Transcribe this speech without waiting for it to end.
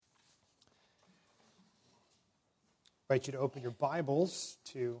invite you to open your Bibles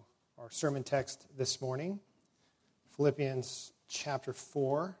to our sermon text this morning, Philippians chapter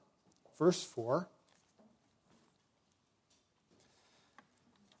 4, verse 4.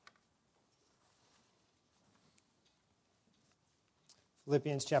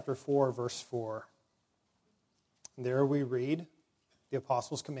 Philippians chapter 4, verse 4. And there we read the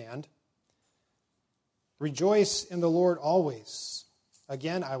apostles' command. Rejoice in the Lord always.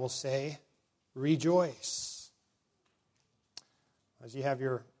 Again, I will say, rejoice. As you have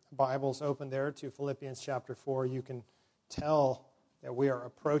your Bibles open there to Philippians chapter 4, you can tell that we are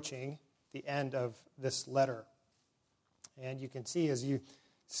approaching the end of this letter. And you can see as you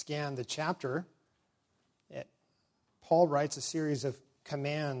scan the chapter, Paul writes a series of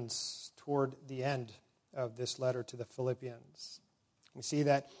commands toward the end of this letter to the Philippians. We see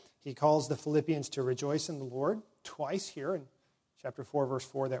that he calls the Philippians to rejoice in the Lord twice here in chapter 4, verse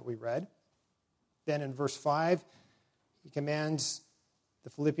 4 that we read. Then in verse 5, he commands the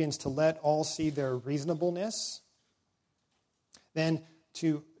Philippians to let all see their reasonableness. Then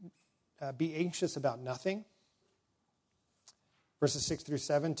to be anxious about nothing. Verses 6 through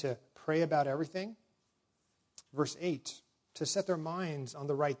 7, to pray about everything. Verse 8, to set their minds on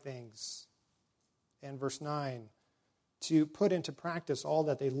the right things. And verse 9, to put into practice all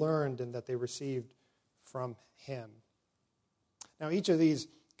that they learned and that they received from him. Now, each of these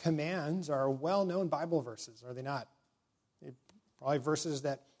commands are well-known Bible verses, are they not? Probably verses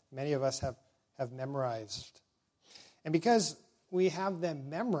that many of us have memorized. And because we have them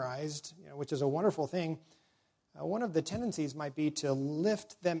memorized, which is a wonderful thing, one of the tendencies might be to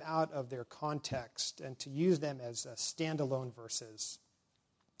lift them out of their context and to use them as standalone verses.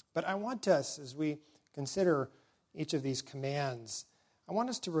 But I want us, as we consider each of these commands, I want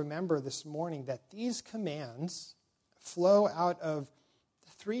us to remember this morning that these commands flow out of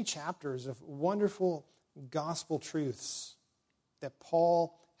 3 chapters of wonderful gospel truths that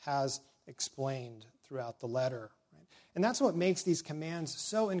Paul has explained throughout the letter. Right? And that's what makes these commands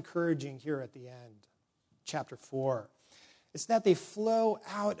so encouraging here at the end, chapter 4. It's that they flow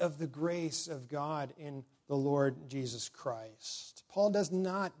out of the grace of God in the Lord Jesus Christ. Paul does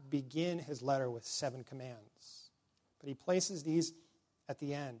not begin his letter with 7 commands, but he places these at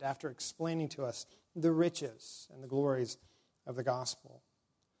the end after explaining to us the riches and the glories of the gospel.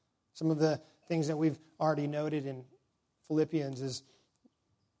 Some of the things that we've already noted in Philippians is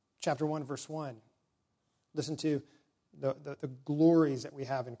chapter 1, verse 1. Listen to the glories that we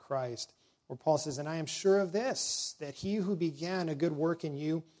have in Christ, where Paul says, and I am sure of this, that he who began a good work in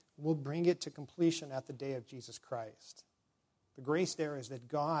you will bring it to completion at the day of Jesus Christ. The grace there is that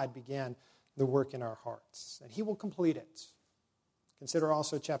God began the work in our hearts, and he will complete it. Consider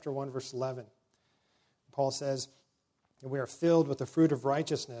also chapter 1, verse 11. Paul says that we are filled with the fruit of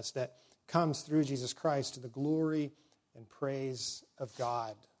righteousness that comes through Jesus Christ to the glory and praise of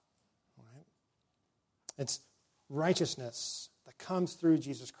God. Right? It's righteousness that comes through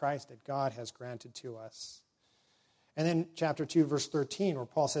Jesus Christ that God has granted to us. And then chapter 2, verse 13, where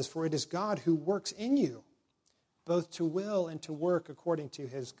Paul says, for it is God who works in you, both to will and to work according to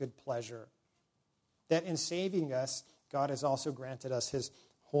his good pleasure. That in saving us, God has also granted us his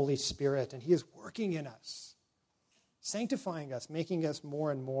Holy Spirit, and he is working in us, sanctifying us, making us more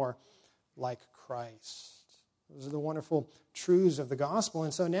and more like Christ. Those are the wonderful truths of the gospel.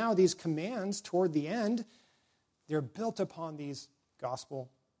 And so now these commands toward the end, they're built upon these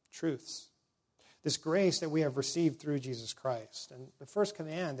gospel truths. This grace that we have received through Jesus Christ. And the first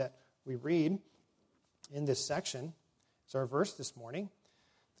command that we read in this section is our verse this morning.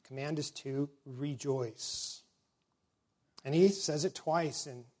 The command is to rejoice. And he says it twice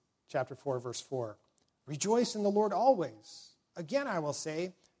in chapter 4, verse 4. Rejoice in the Lord always. Again, I will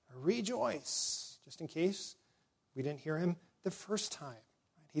say, rejoice. Just in case we didn't hear him the first time.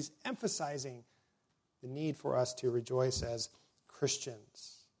 He's emphasizing the need for us to rejoice as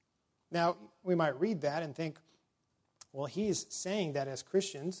Christians. Now, we might read that and think, well, he's saying that as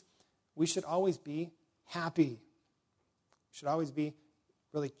Christians, we should always be happy. We should always be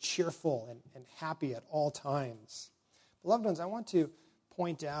really cheerful and happy at all times. Beloved ones, I want to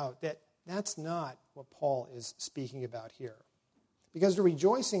point out that that's not what Paul is speaking about here. Because the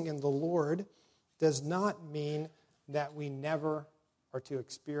rejoicing in the Lord does not mean that we never are to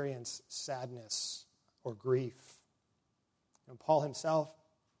experience sadness or grief. And Paul himself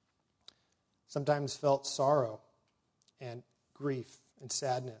sometimes felt sorrow and grief and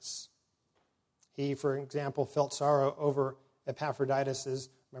sadness. He, for example, felt sorrow over Epaphroditus',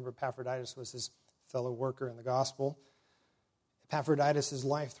 remember Epaphroditus was his fellow worker in the gospel, Epaphroditus'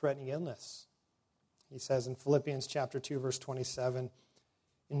 life-threatening illness. He says in Philippians chapter 2, verse 27,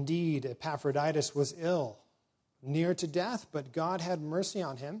 indeed, Epaphroditus was ill, near to death, but God had mercy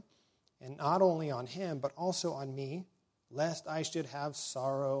on him, and not only on him, but also on me, lest I should have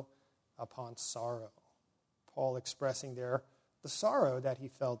sorrow upon sorrow. Paul expressing there the sorrow that he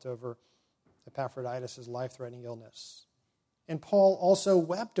felt over Epaphroditus' life-threatening illness. And Paul also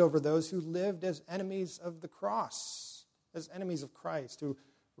wept over those who lived as enemies of the cross, as enemies of Christ, who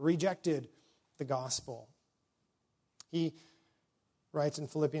rejected the gospel. He writes in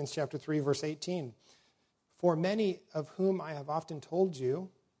Philippians chapter 3, verse 18, "For many of whom I have often told you,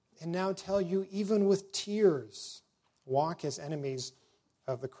 and now tell you even with tears, walk as enemies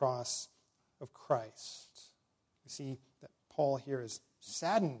of the cross of Christ." You see that Paul here is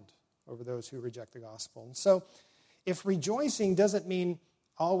saddened over those who reject the gospel. And so, if rejoicing doesn't mean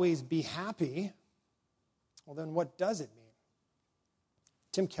always be happy, well, then what does it mean?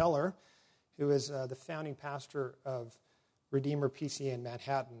 Tim Keller, who is the founding pastor of Redeemer PCA in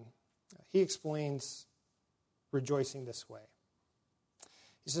Manhattan, he explains rejoicing this way.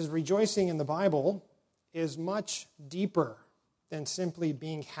 He says, rejoicing in the Bible is much deeper than simply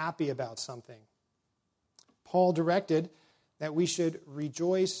being happy about something. Paul directed that we should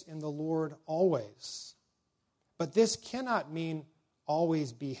rejoice in the Lord always. But this cannot mean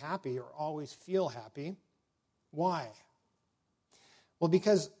always be happy or always feel happy. Why? Well,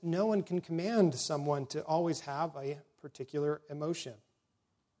 because no one can command someone to always have a particular emotion.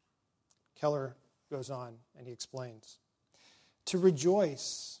 Keller goes on and he explains, to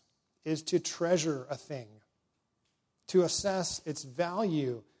rejoice is to treasure a thing, to assess its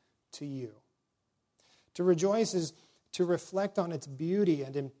value to you. To rejoice is to reflect on its beauty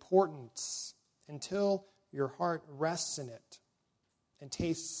and importance until your heart rests in it and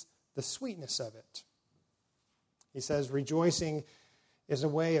tastes the sweetness of it. He says, rejoicing is a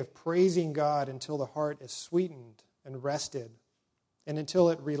way of praising God until the heart is sweetened and rested, and until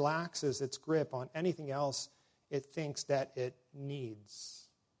it relaxes its grip on anything else it thinks that it needs.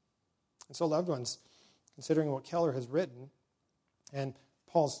 And so, loved ones, considering what Keller has written and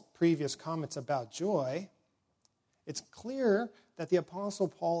Paul's previous comments about joy, it's clear that the Apostle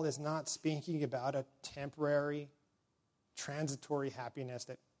Paul is not speaking about a temporary, transitory happiness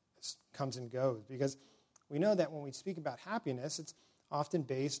that comes and goes. Because we know that when we speak about happiness, it's often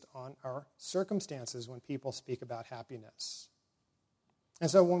based on our circumstances when people speak about happiness. And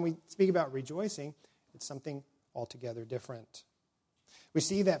so when we speak about rejoicing, it's something altogether different. We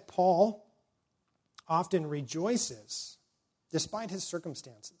see that Paul often rejoices despite his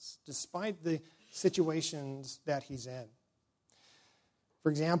circumstances, despite the situations that he's in. For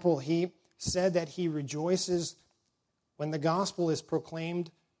example, he said that he rejoices when the gospel is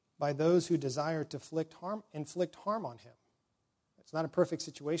proclaimed by those who desire to inflict harm on him. It's not a perfect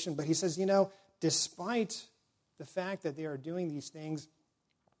situation, but he says, despite the fact that they are doing these things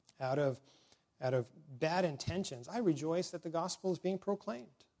out of bad intentions, I rejoice that the gospel is being proclaimed.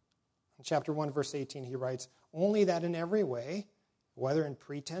 In chapter 1, verse 18, he writes, only that in every way, whether in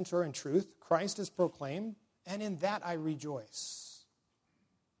pretense or in truth, Christ is proclaimed, and in that I rejoice.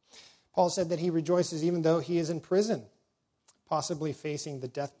 Paul said that he rejoices even though he is in prison, possibly facing the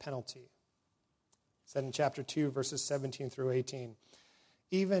death penalty. He said in chapter 2, verses 17 through 18,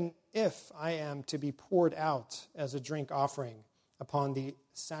 even if I am to be poured out as a drink offering upon the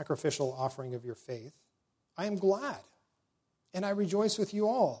sacrificial offering of your faith, I am glad, and I rejoice with you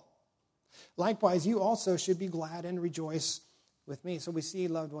all. Likewise, you also should be glad and rejoice with me. So we see,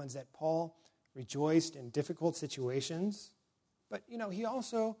 loved ones, that Paul rejoiced in difficult situations, but, he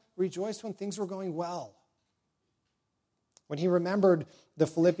also rejoiced when things were going well. When he remembered the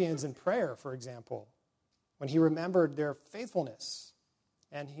Philippians in prayer, for example, when he remembered their faithfulness,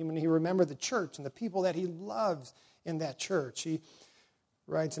 and when he remembered the church and the people that he loves in that church, he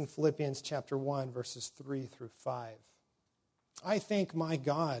writes in Philippians chapter 1, verses 3 through 5, I thank my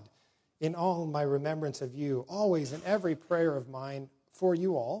God in all my remembrance of you, always in every prayer of mine for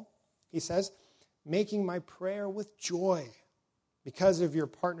you all, he says, making my prayer with joy because of your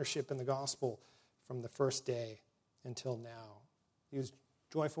partnership in the gospel from the first day until now. He was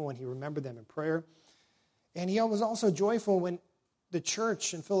joyful when he remembered them in prayer. And he was also joyful when the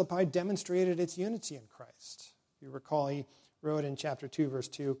church in Philippi demonstrated its unity in Christ. If you recall, he wrote in chapter 2, verse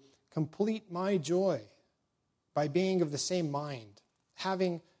 2, complete my joy by being of the same mind,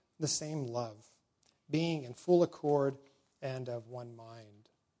 having the same love, being in full accord and of one mind.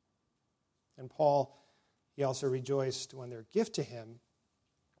 And Paul, he also rejoiced when their gift to him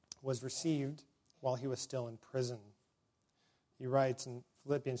was received while he was still in prison. He writes in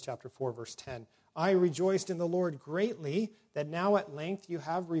Philippians chapter 4, verse 10, I rejoiced in the Lord greatly that now at length you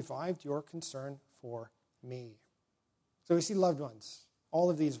have revived your concern for me. So we see, loved ones, all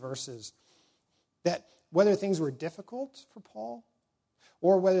of these verses, that whether things were difficult for Paul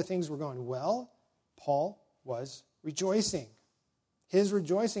or whether things were going well, Paul was rejoicing. His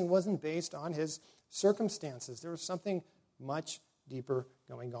rejoicing wasn't based on his circumstances. There was something much deeper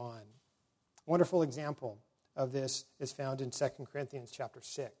going on. A wonderful example of this is found in 2 Corinthians chapter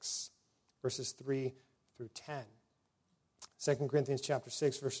 6, verses 3 through 10. 2 Corinthians chapter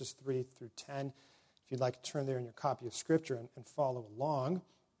 6, verses 3 through 10. If you'd like to turn there in your copy of Scripture and follow along.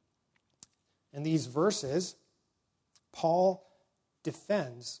 In these verses, Paul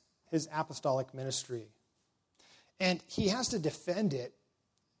defends his apostolic ministry. And he has to defend it.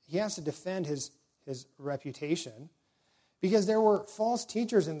 He has to defend his reputation because there were false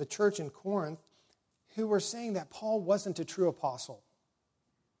teachers in the church in Corinth who were saying that Paul wasn't a true apostle.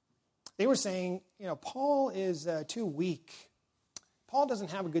 They were saying, Paul is too weak. Paul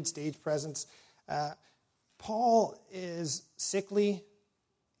doesn't have a good stage presence. Paul is sickly.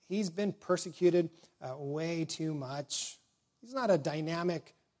 He's been persecuted way too much. He's not a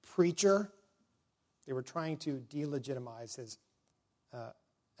dynamic preacher. They were trying to delegitimize his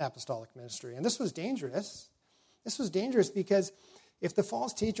apostolic ministry. And this was dangerous. This was dangerous because if the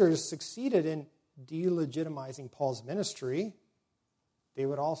false teachers succeeded in delegitimizing Paul's ministry, they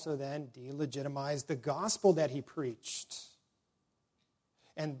would also then delegitimize the gospel that he preached.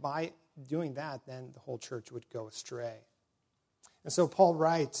 And by doing that, then the whole church would go astray. And so Paul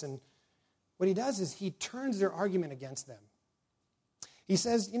writes, and what he does is he turns their argument against them. He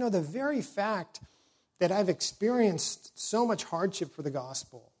says, the very fact that I've experienced so much hardship for the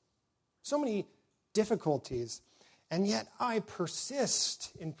gospel, so many difficulties, and yet I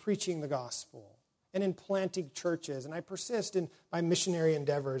persist in preaching the gospel and in planting churches, and I persist in my missionary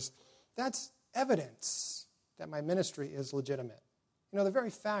endeavors, that's evidence that my ministry is legitimate. The very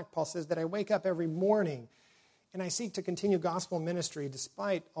fact, Paul says, that I wake up every morning and I seek to continue gospel ministry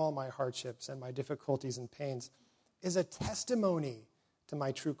despite all my hardships and my difficulties and pains is a testimony to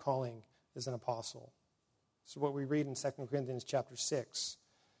my true calling as an apostle. This is what we read in 2 Corinthians chapter 6,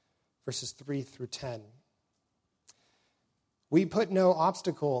 verses 3 through 10. We put no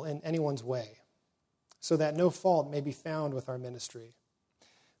obstacle in anyone's way, so that no fault may be found with our ministry.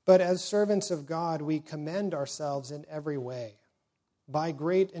 But as servants of God, we commend ourselves in every way, by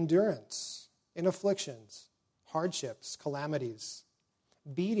great endurance, in afflictions, hardships, calamities,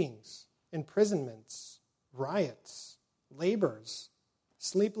 beatings, imprisonments, riots, labors,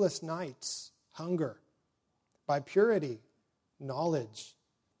 sleepless nights, hunger, by purity, knowledge,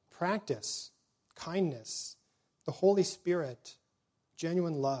 practice, kindness, the Holy Spirit,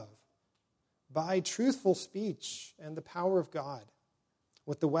 genuine love, by truthful speech and the power of God,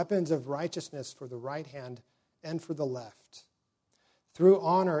 with the weapons of righteousness for the right hand and for the left, through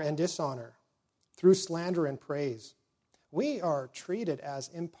honor and dishonor, through slander and praise. We are treated as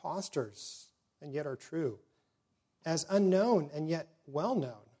impostors and yet are true, as unknown and yet well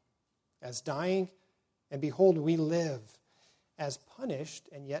known, as dying and behold we live, as punished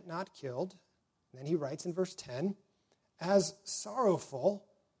and yet not killed. And then he writes in verse 10, as sorrowful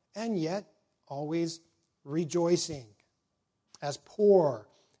and yet always rejoicing, as poor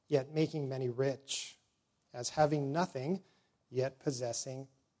yet making many rich, as having nothing yet possessing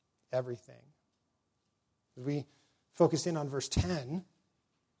everything. As we focus in on verse 10,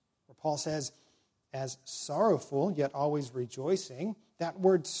 where Paul says, as sorrowful yet always rejoicing, that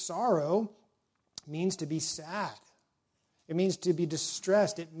word sorrow means to be sad. It means to be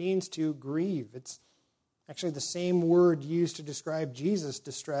distressed. It means to grieve. It's actually the same word used to describe Jesus'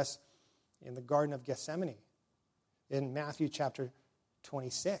 distress in the Garden of Gethsemane in Matthew chapter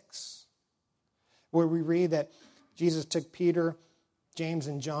 26, where we read that Jesus took Peter, James,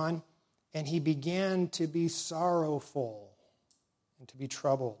 and John, and he began to be sorrowful and to be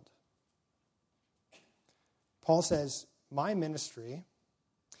troubled. Paul says, my ministry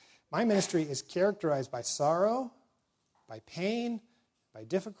is characterized by sorrow, by pain, by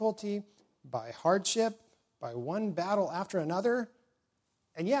difficulty, by hardship, by one battle after another,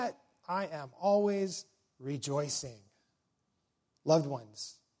 and yet I am always rejoicing. Loved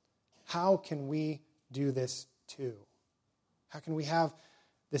ones, how can we do this too? How can we have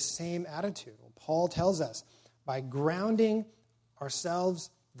the same attitude? Well, Paul tells us by grounding ourselves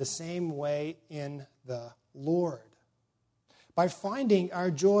the same way in the Lord, by finding our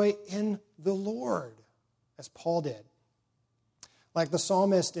joy in the Lord, as Paul did. Like the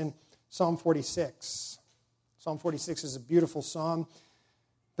psalmist in Psalm 46. Psalm 46 is a beautiful psalm,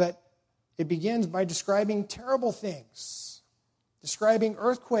 but it begins by describing terrible things, describing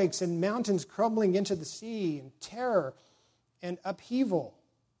earthquakes and mountains crumbling into the sea, and terror and upheaval.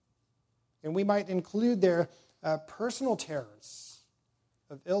 And we might include there personal terrors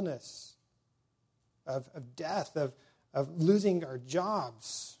of illness of death, of losing our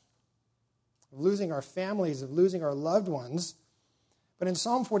jobs, of losing our families, of losing our loved ones. But in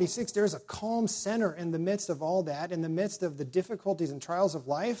Psalm 46, there's a calm center in the midst of all that, in the midst of the difficulties and trials of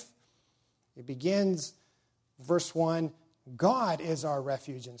life. It begins, verse 1, God is our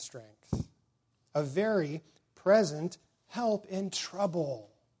refuge and strength, a very present help in trouble.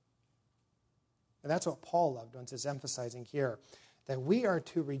 And that's what Paul, loved ones, is emphasizing here, that we are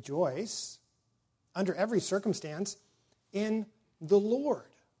to rejoice under every circumstance in the Lord.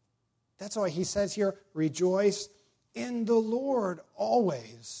 That's why he says here, rejoice in the Lord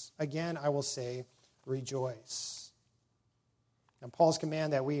always. Again, I will say, rejoice. Now, Paul's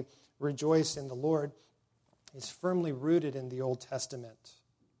command that we rejoice in the Lord is firmly rooted in the Old Testament.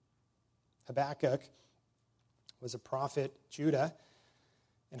 Habakkuk was a prophet, Judah,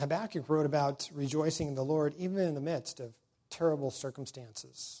 and Habakkuk wrote about rejoicing in the Lord even in the midst of terrible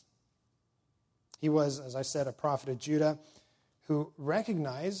circumstances. He was, as I said, a prophet of Judah who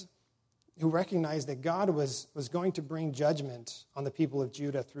recognized that God was going to bring judgment on the people of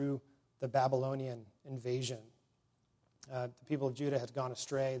Judah through the Babylonian invasion. The people of Judah had gone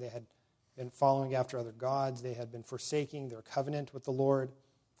astray. They had been following after other gods. They had been forsaking their covenant with the Lord.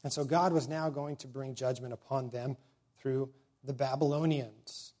 And so God was now going to bring judgment upon them through the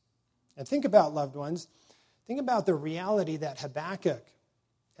Babylonians. And think about, loved ones, think about the reality that Habakkuk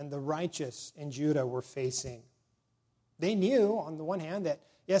and the righteous in Judah were facing. They knew, on the one hand, that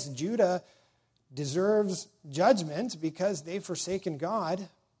yes, Judah deserves judgment because they've forsaken God.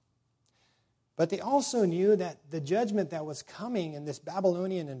 But they also knew that the judgment that was coming in this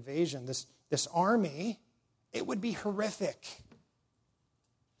Babylonian invasion, this army, it would be horrific.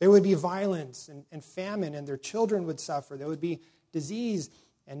 There would be violence and famine, and their children would suffer. There would be disease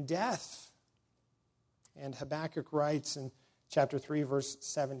and death. And Habakkuk writes in chapter 3, verse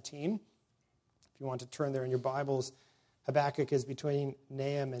 17, if you want to turn there in your Bibles, Habakkuk is between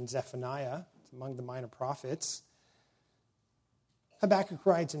Nahum and Zephaniah. It's among the minor prophets. Habakkuk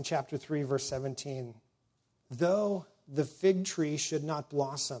writes in chapter 3, verse 17, though the fig tree should not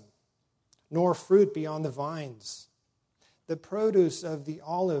blossom, nor fruit be on the vines, the produce of the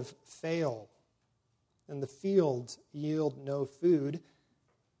olive fail, and the fields yield no food,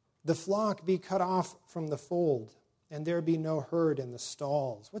 the flock be cut off from the fold, and there be no herd in the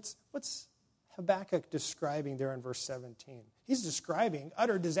stalls. What's Habakkuk describing there in verse 17? He's describing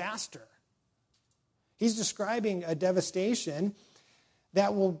utter disaster. He's describing a devastation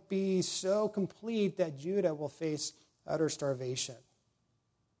that will be so complete that Judah will face utter starvation.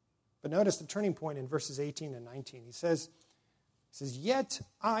 But notice the turning point in verses 18 and 19. He says, yet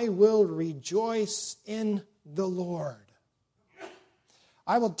I will rejoice in the Lord.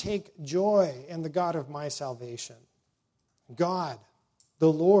 I will take joy in the God of my salvation. God,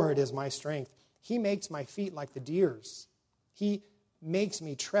 the Lord, is my strength. He makes my feet like the deer's. He makes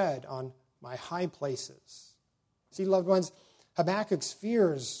me tread on my high places. See, loved ones, Habakkuk's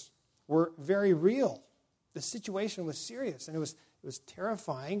fears were very real. The situation was serious, and it was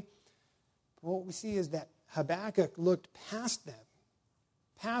terrifying. But what we see is that Habakkuk looked past them,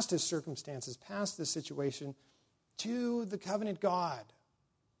 past his circumstances, past the situation, to the covenant God.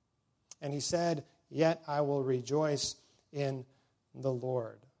 And he said, yet I will rejoice in the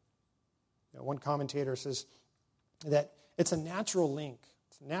Lord. Now, one commentator says that it's a natural link,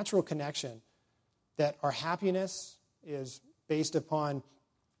 it's a natural connection, that our happiness is based upon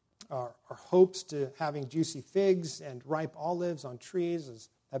our hopes to having juicy figs and ripe olives on trees, as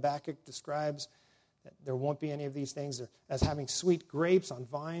Habakkuk describes, that there won't be any of these things, as having sweet grapes on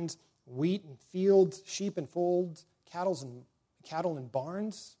vines, wheat in fields, sheep in folds, cattle in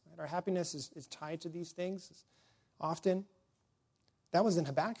barns. Right? Our happiness is tied to these things often. That was in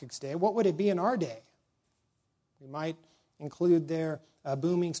Habakkuk's day. What would it be in our day? We might include there a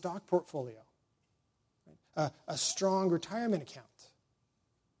booming stock portfolio, right? A strong retirement account,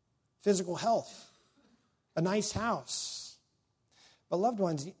 physical health, a nice house. But loved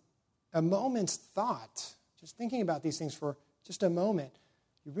ones, a moment's thought, just thinking about these things for just a moment,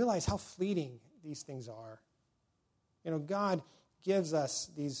 you realize how fleeting these things are. You know, God gives us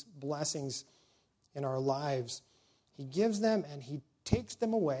these blessings in our lives. He gives them and He takes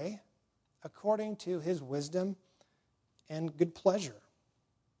them away according to His wisdom and good pleasure.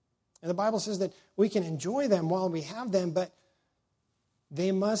 And the Bible says that we can enjoy them while we have them, but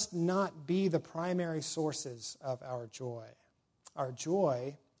they must not be the primary sources of our joy. Our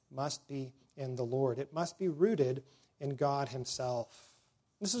joy must be in the Lord. It must be rooted in God Himself.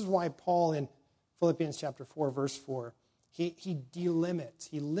 This is why Paul in Philippians chapter 4, verse 4, he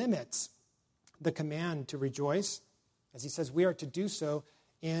limits the command to rejoice, as he says we are to do so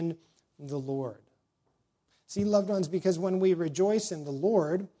in the Lord. See, loved ones, because when we rejoice in the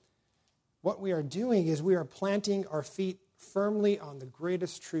Lord, what we are doing is we are planting our feet firmly on the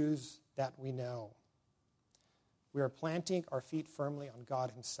greatest truths that we know. We are planting our feet firmly on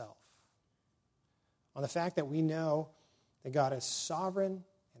God himself, on the fact that we know that God is sovereign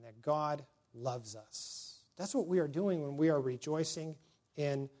and that God loves us. That's what we are doing when we are rejoicing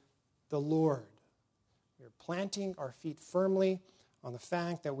in the Lord. We are planting our feet firmly on the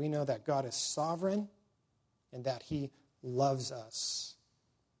fact that we know that God is sovereign and that he loves us.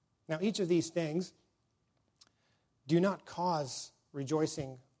 Now, each of these things do not cause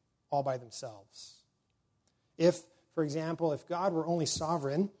rejoicing all by themselves. If, for example, if God were only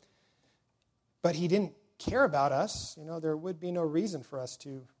sovereign, but he didn't care about us, there would be no reason for us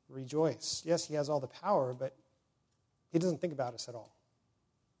to rejoice. Yes, he has all the power, but he doesn't think about us at all.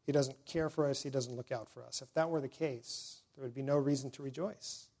 He doesn't care for us. He doesn't look out for us. If that were the case, there would be no reason to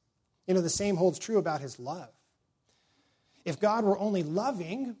rejoice. The same holds true about his love. If God were only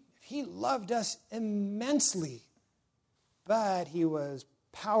loving, if he loved us immensely, but he was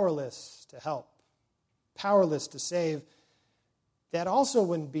powerless to help, powerless to save, that also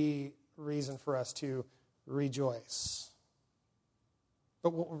wouldn't be reason for us to rejoice.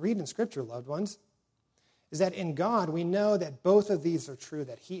 But what we read in Scripture, loved ones, is that in God we know that both of these are true,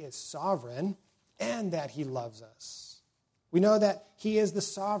 that he is sovereign and that he loves us. We know that he is the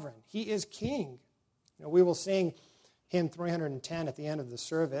sovereign. He is king. We will sing hymn 310 at the end of the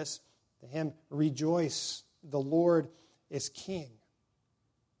service, the hymn, Rejoice, the Lord is King.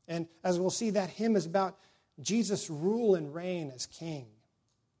 And as we'll see, that hymn is about Jesus' rule and reign as king.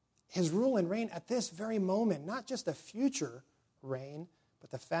 His rule and reign at this very moment, not just a future reign,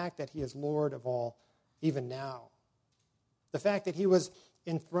 but the fact that he is Lord of all, even now. The fact that he was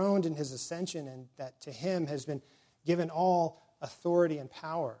enthroned in his ascension and that to him has been given all authority and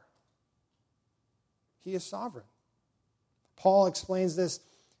power. He is sovereign. Paul explains this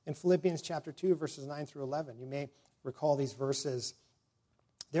in Philippians chapter 2, verses 9 through 11. You may recall these verses.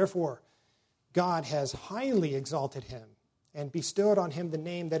 Therefore, God has highly exalted him and bestowed on him the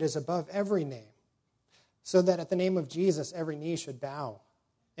name that is above every name, so that at the name of Jesus every knee should bow,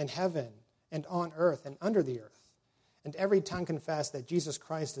 in heaven and on earth and under the earth, and every tongue confess that Jesus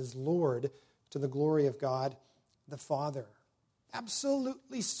Christ is Lord, to the glory of God the Father.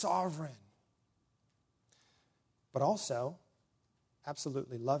 Absolutely sovereign, but also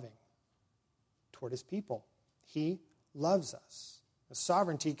absolutely loving toward his people. He loves us. The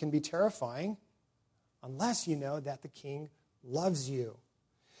sovereignty can be terrifying unless you know that the king loves you.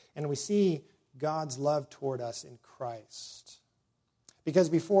 And we see God's love toward us in Christ. Because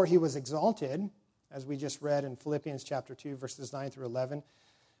before he was exalted, as we just read in Philippians chapter 2, verses 9 through 11,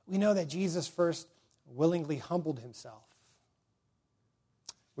 we know that Jesus first willingly humbled himself.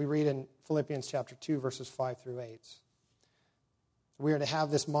 We read in Philippians chapter 2, verses 5 through 8. We are to have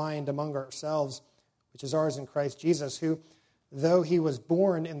this mind among ourselves, which is ours in Christ Jesus, who, though he was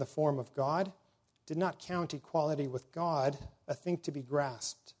born in the form of God, did not count equality with God a thing to be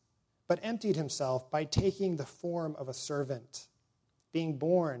grasped, but emptied himself by taking the form of a servant, being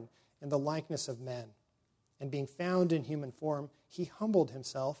born in the likeness of men, and being found in human form, he humbled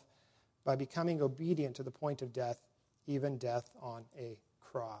himself by becoming obedient to the point of death, even death on a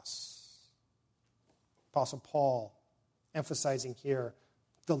cross. Apostle Paul emphasizing here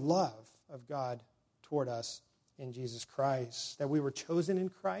the love of God toward us in Jesus Christ, that we were chosen in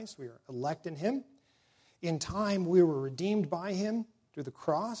Christ, we were elect in him. In time, we were redeemed by him through the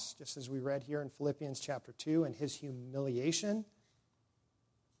cross, just as we read here in Philippians chapter 2, and his humiliation.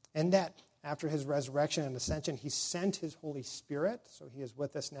 And that after his resurrection and ascension, he sent his Holy Spirit, so he is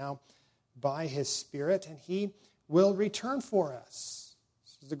with us now by his Spirit, and he will return for us.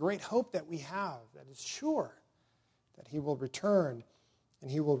 This is the great hope that we have, that is sure, that he will return and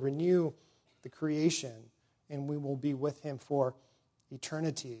he will renew the creation, and we will be with him for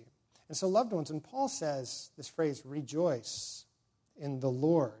eternity. And so, loved ones, when Paul says this phrase, rejoice in the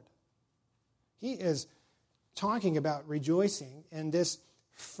Lord, he is talking about rejoicing in this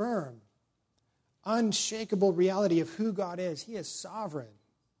firm, unshakable reality of who God is. He is sovereign,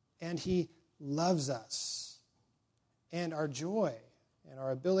 and he loves us. And our joy and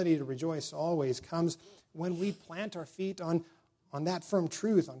our ability to rejoice always comes when we plant our feet on that firm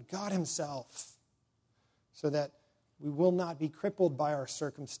truth, on God himself, so that we will not be crippled by our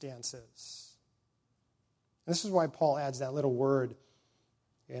circumstances. And this is why Paul adds that little word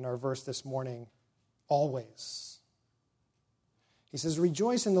in our verse this morning, always. He says,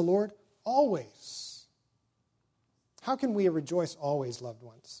 rejoice in the Lord always. How can we rejoice always, loved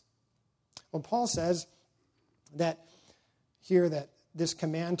ones? Well, Paul says that here that this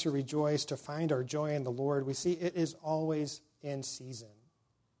command to rejoice, to find our joy in the Lord, we see it is always in season.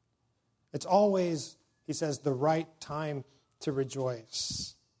 It's always, he says, the right time to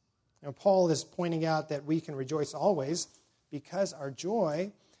rejoice. Now, Paul is pointing out that we can rejoice always because our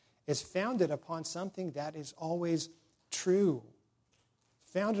joy is founded upon something that is always true,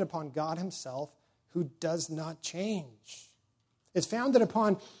 founded upon God himself, who does not change. It's founded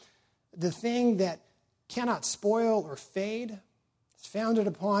upon the thing that cannot spoil or fade. It's founded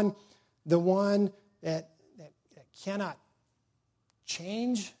upon the one that cannot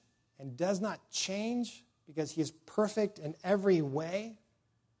change and does not change because he is perfect in every way.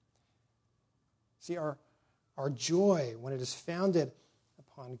 See, our joy, when it is founded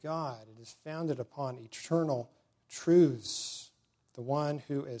upon God, it is founded upon eternal truths, the one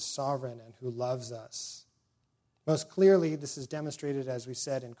who is sovereign and who loves us. Most clearly, this is demonstrated, as we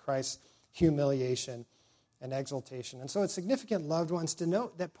said, in Christ's humiliation and exaltation. And so it's significant, loved ones, to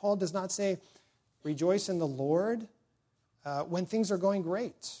note that Paul does not say, rejoice in the Lord when things are going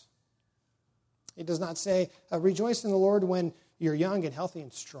great. He does not say, rejoice in the Lord when you're young and healthy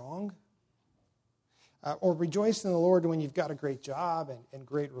and strong. Or rejoice in the Lord when you've got a great job and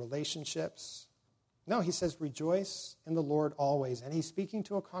great relationships. No, he says, rejoice in the Lord always. And he's speaking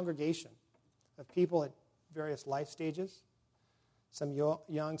to a congregation of people at various life stages, some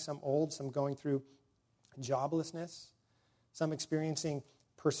young, some old, some going through joblessness, some experiencing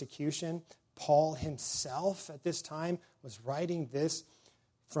persecution. Paul himself at this time was writing this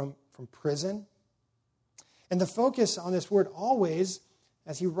from prison. And the focus on this word always,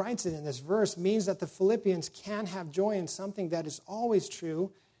 as he writes it in this verse, means that the Philippians can have joy in something that is always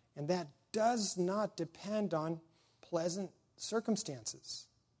true and that does not depend on pleasant circumstances.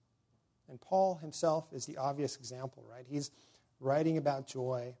 And Paul himself is the obvious example, right? He's writing about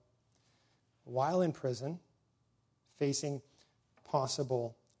joy while in prison, facing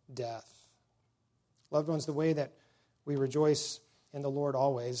possible death. Loved ones, the way that we rejoice in the Lord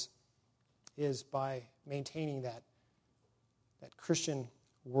always is by maintaining that Christian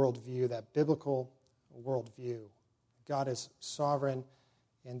worldview, that biblical worldview. God is sovereign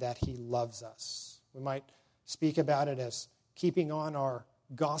and that he loves us. We might speak about it as keeping on our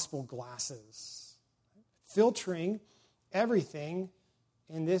gospel glasses, filtering everything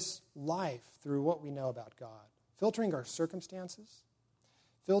in this life through what we know about God, filtering our circumstances,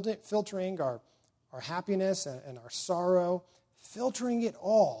 filtering our happiness and our sorrow, filtering it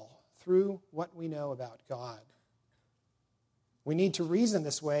all through what we know about God. We need to reason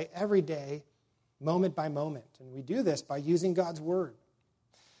this way every day, moment by moment, and we do this by using God's word.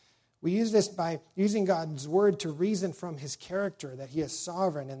 We use this by using God's word to reason from his character, that he is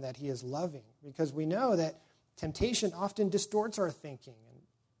sovereign and that he is loving, because we know that temptation often distorts our thinking, and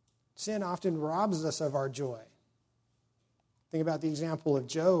sin often robs us of our joy. Think about the example of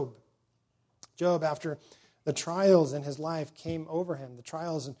Job. Job, after the trials in his life came over him, the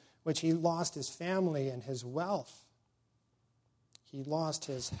trials in which he lost his family and his wealth, he lost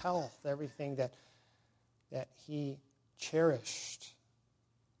his health, everything that he cherished.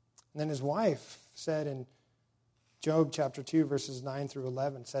 And then his wife said in Job chapter 2, verses 9 through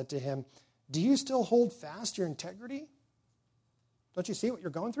 11, said to him, do you still hold fast your integrity? Don't you see what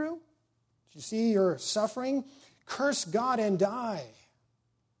you're going through? Do you see your suffering? Curse God and die.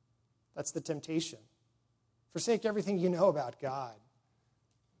 That's the temptation. Forsake everything you know about God.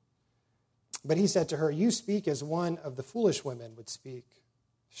 But he said to her, you speak as one of the foolish women would speak.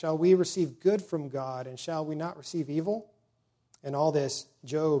 Shall we receive good from God, and shall we not receive evil? In all this,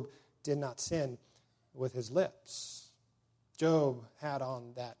 Job did not sin with his lips. Job had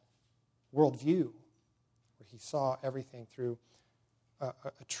on that worldview where he saw everything through a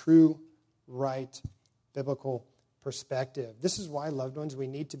true, right, biblical perspective. This is why, loved ones, we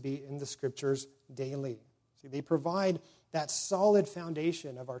need to be in the Scriptures daily. See, they provide that solid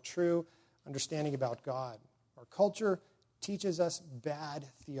foundation of our true understanding about God. Our culture teaches us bad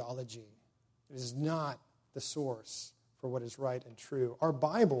theology. It is not the source for what is right and true. Our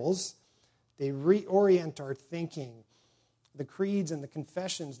Bibles, they reorient our thinking. The creeds and the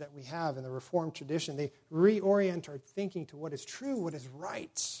confessions that we have in the Reformed tradition, they reorient our thinking to what is true, what is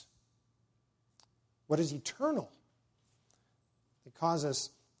right, what is eternal. They cause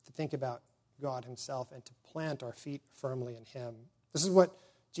us to think about God himself and to plant our feet firmly in him. This is what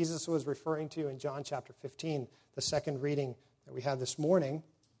Jesus was referring to in John chapter 15, the second reading that we had this morning.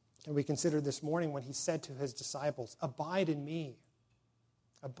 And we considered this morning when he said to his disciples, abide in me.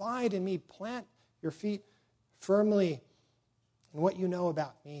 Abide in me. Plant your feet firmly in what you know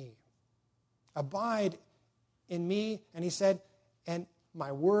about me. Abide in me. And he said, and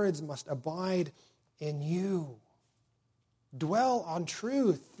my words must abide in you. Dwell on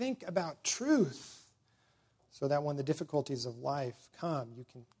truth. Think about truth. So that when the difficulties of life come, you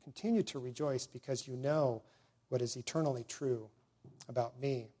can continue to rejoice because you know what is eternally true about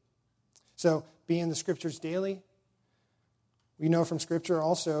me. So be in the Scriptures daily. We know from Scripture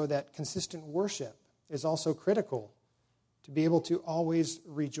also that consistent worship is also critical to be able to always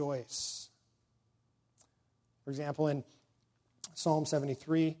rejoice. For example, in Psalm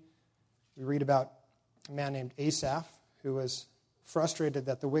 73, we read about a man named Asaph who was frustrated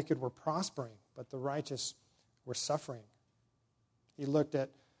that the wicked were prospering, but the righteous were suffering. He looked at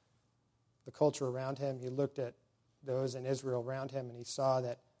the culture around him. He looked at those in Israel around him, and he saw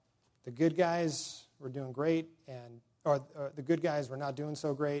that the good guys were doing great, or the good guys were not doing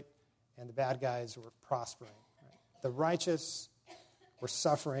so great, and the bad guys were prospering. Right? The righteous were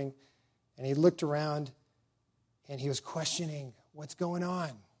suffering, and he looked around, and he was questioning, what's going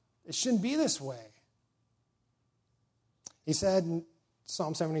on? It shouldn't be this way. He said in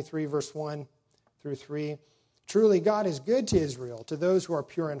Psalm 73, verse 1 through 3, "Truly God is good to Israel, to those who are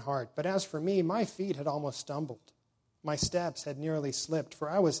pure in heart. But as for me, my feet had almost stumbled. My steps had nearly slipped, for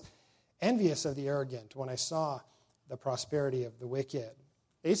I was envious of the arrogant when I saw the prosperity of the wicked."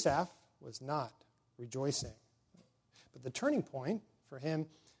 Asaph was not rejoicing. But the turning point for him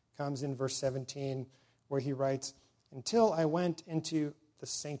comes in verse 17, where he writes, "Until I went into the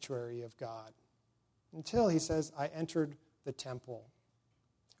sanctuary of God." Until, he says, I entered the temple.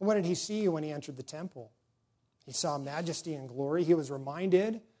 And what did he see when he entered the temple? He saw majesty and glory. He was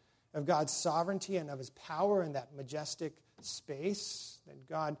reminded of God's sovereignty and of his power in that majestic space that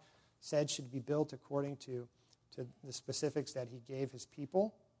God said should be built according to the specifics that he gave his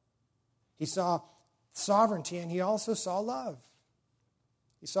people. He saw sovereignty, and he also saw love.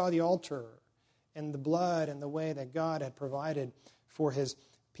 He saw the altar and the blood and the way that God had provided for his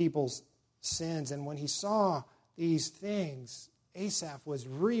people's sins. And when he saw these things, Asaph was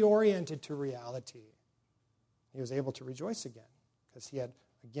reoriented to reality. He was able to rejoice again because he had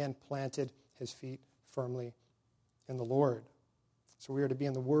again planted his feet firmly in the Lord. So we are to be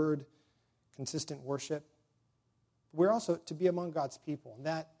in the Word, consistent worship. We're also to be among God's people, and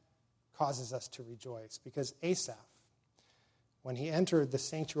that causes us to rejoice because Asaph, when he entered the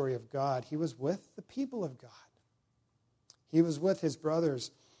sanctuary of God, he was with the people of God. He was with his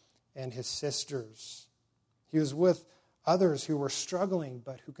brothers and his sisters. He was with others who were struggling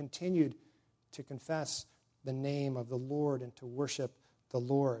but who continued to confess the name of the Lord and to worship the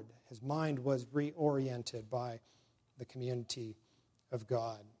Lord. His mind was reoriented by the community of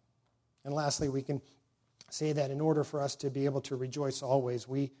God. And lastly, we can say that in order for us to be able to rejoice always,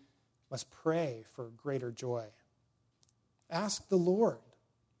 we must pray for greater joy. Ask the Lord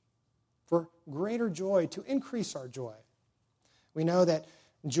for greater joy, to increase our joy. We know that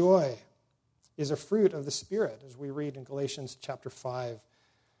joy is a fruit of the Spirit, as we read in Galatians chapter 5.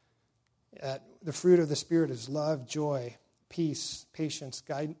 The fruit of the Spirit is love, joy, peace, patience,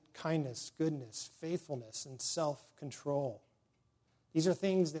 kindness, goodness, faithfulness, and self-control. These are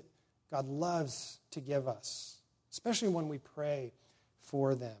things that God loves to give us, especially when we pray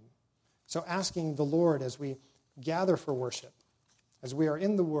for them. So asking the Lord as we gather for worship, as we are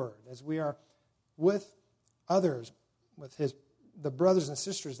in the Word, as we are with others, with the brothers and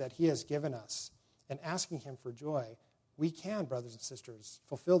sisters that he has given us, and asking him for joy, we can, brothers and sisters,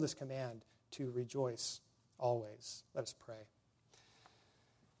 fulfill this command to rejoice always. Let us pray.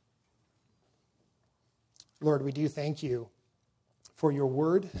 Lord, we do thank you for your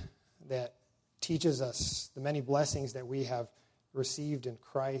word that teaches us the many blessings that we have received in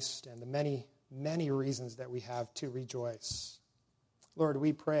Christ and the many, many reasons that we have to rejoice. Lord,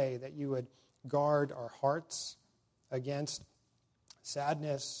 we pray that you would guard our hearts against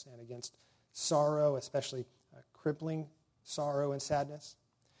sadness and against sorrow, especially crippling sorrow and sadness.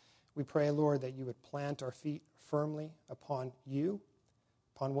 We pray, Lord, that you would plant our feet firmly upon you,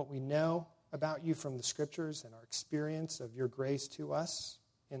 upon what we know about you from the Scriptures and our experience of your grace to us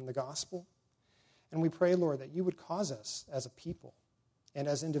in the gospel. And we pray, Lord, that you would cause us as a people and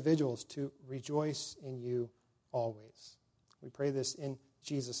as individuals to rejoice in you always. We pray this in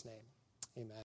Jesus' name. Amen.